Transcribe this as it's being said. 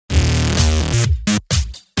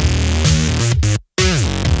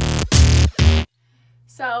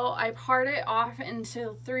I part it off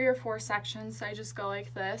into 3 or 4 sections. So I just go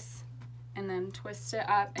like this and then twist it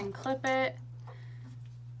up and clip it.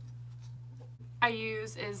 I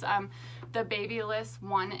use is the babyliss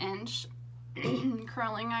 1-inch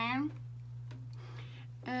curling iron.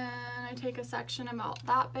 And I take a section about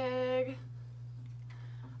that big.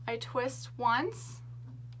 I twist once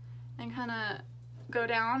and kind of go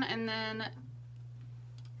down and then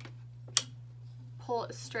pull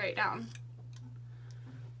it straight down.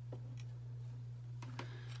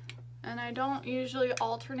 And I don't usually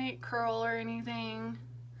alternate curl or anything,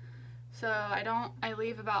 so I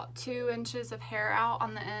leave about 2 inches of hair out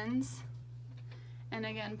on the ends, and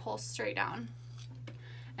again pull straight down.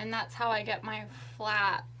 And that's how I get my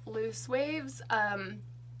flat loose waves.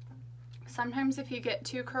 Sometimes if you get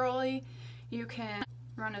too curly, you can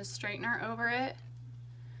run a straightener over it.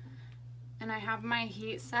 And I have my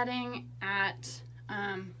heat setting at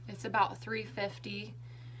it's about 350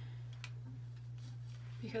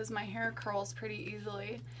 because my hair curls pretty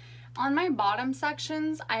easily. On my bottom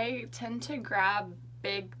sections, I tend to grab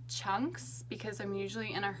big chunks because I'm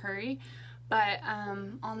usually in a hurry, but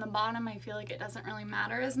on the bottom I feel like it doesn't really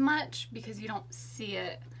matter as much because you don't see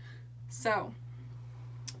it. So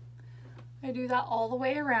I do that all the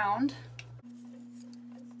way around.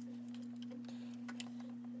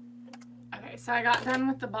 Okay, so I got done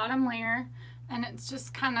with the bottom layer, and it's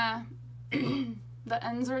just kind of the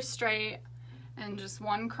ends are straight and just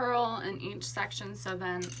one curl in each section. So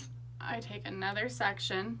then I take another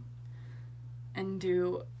section and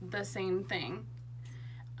do the same thing.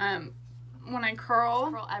 When I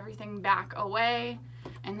curl everything back away,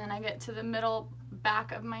 and then I get to the middle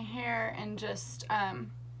back of my hair and just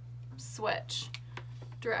switch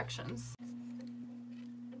directions.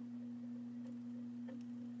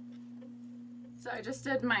 So I just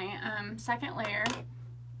did my second layer,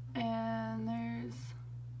 and there's,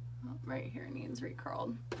 oh, right here needs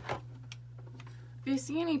recurled. If you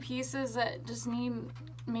see any pieces that just need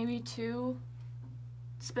maybe 2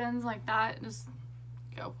 spins like that, just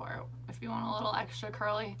go for it if you want a little extra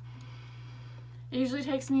curly. It usually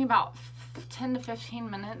takes me about 10 to 15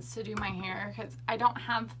 minutes to do my hair because I don't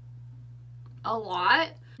have a lot.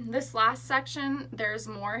 This last section, there's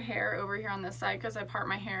more hair over here on this side because I part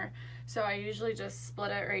my hair, so I usually just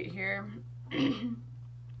split it right here.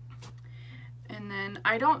 And then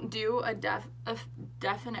I don't do a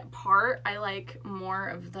definite part. I like more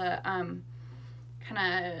of the kind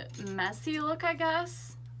of messy look, I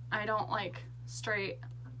guess. I don't like straight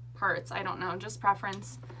parts. I don't know, just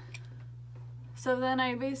preference. So then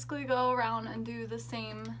I basically go around and do the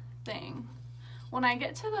same thing. When I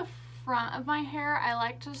get to the front of my hair, I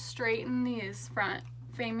like to straighten these front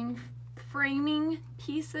framing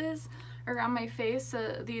pieces around my face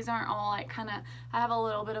so these aren't all like kind of, I have a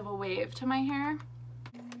little bit of a wave to my hair.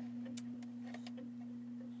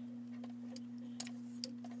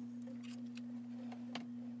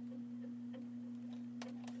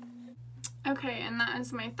 Okay, and that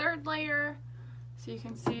is my third layer. So you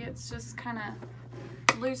can see it's just kind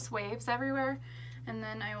of loose waves everywhere. And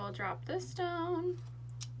then I will drop this down.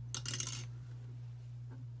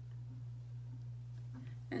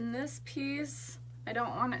 And this piece, I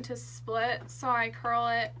don't want it to split, so I curl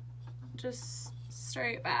it just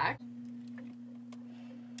straight back.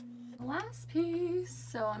 Last piece,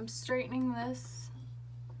 so I'm straightening this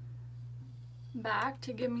back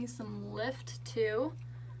to give me some lift too,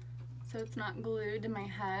 so it's not glued to my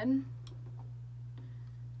head.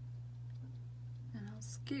 And I'll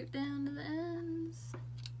scoot down to the ends,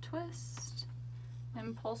 twist,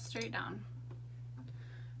 and pull straight down.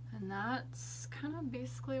 And that's kind of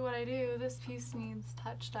basically what I do. This piece needs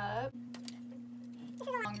touched up. It's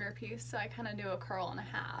a longer piece, so I kind of do a curl and a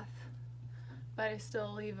half. But I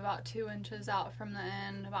still leave about 2 inches out from the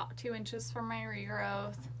end, about 2 inches for my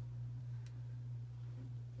regrowth.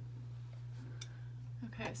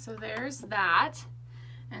 Okay, so there's that.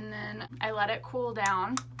 And then I let it cool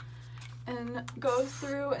down and go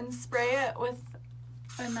through and spray it with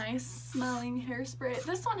a nice smelling hairspray.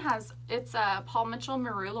 This one has, it's a Paul Mitchell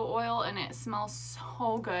Marula oil, and it smells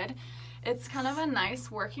so good. It's kind of a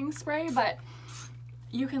nice working spray, but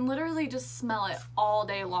you can literally just smell it all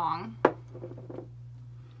day long.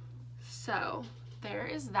 So there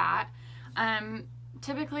is that.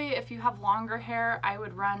 Typically if you have longer hair, I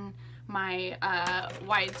would run my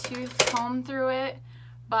wide tooth comb through it,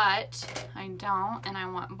 but I don't, and I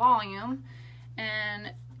want volume.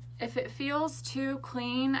 And if it feels too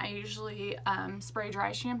clean, I usually spray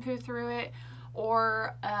dry shampoo through it,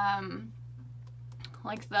 or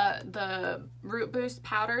like the Root Boost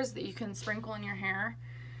powders that you can sprinkle in your hair.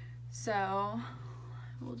 So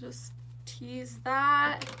we'll just tease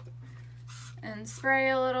that. and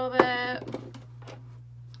spray a little bit.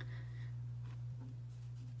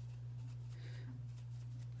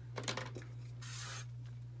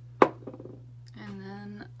 And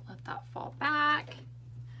then let that fall back.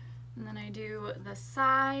 And then I do the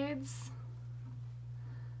sides.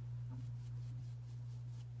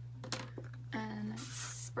 And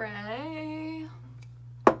spray.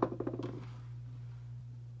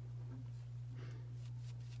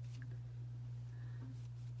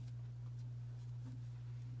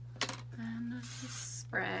 And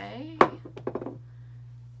spray.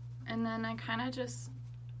 And then I kind of just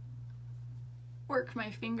work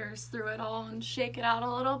my fingers through it all and shake it out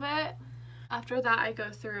a little bit. After that, I go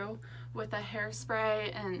through with a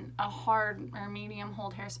hairspray and a hard or medium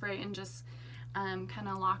hold hairspray and just kind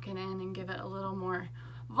of lock it in and give it a little more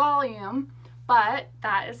volume. But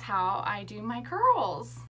that is how I do my curls.